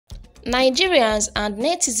Nigerians and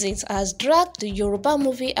netizens has dragged the Yoruba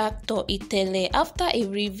movie actor ITELE after he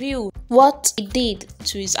revealed what he did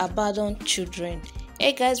to his abandoned children.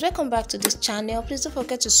 Hey guys, welcome back to this channel. Please don't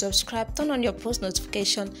forget to subscribe, turn on your post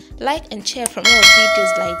notification, like and share for more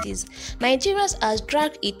videos like this. Nigerians has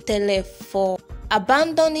dragged ITELE for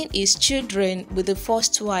abandoning his children with the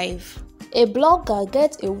first wife. A blogger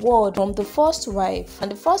gets a word from the first wife, and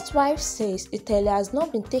the first wife says ITELE has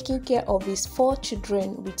not been taking care of his 4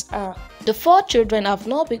 children with her. The 4 children have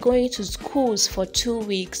not been going to schools for 2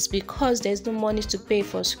 weeks because there's no money to pay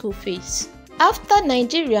for school fees. After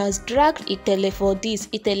Nigerians dragged ITELE for this,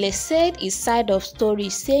 ITELE said his side of story,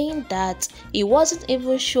 saying that he wasn't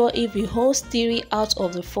even sure if he holds 3 out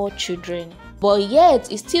of the 4 children. But yet,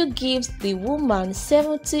 he still gives the woman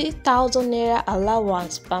 70,000 naira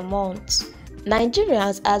allowance per month.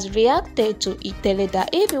 Nigerians has reacted to ITELE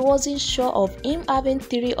that if he wasn't sure of him having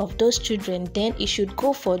 3 of those children, then he should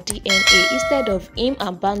go for DNA instead of him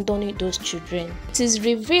abandoning those children. It is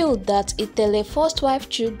revealed that ITELE's first wife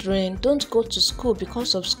children don't go to school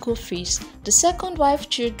because of school fees. The second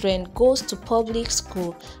wife children goes to public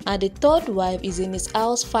school, and the third wife is in his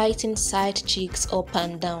house fighting side chicks up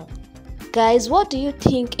and down. Guys, what do you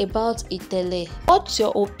think about ITELE? What's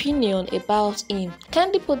your opinion about him?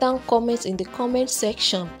 Kindly put down comments in the comment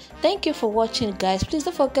section. Thank you for watching, guys. Please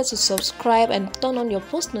don't forget to subscribe and turn on your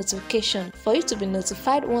post notification for you to be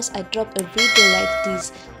notified once I drop a video like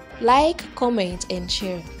this. Like, comment and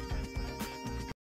share.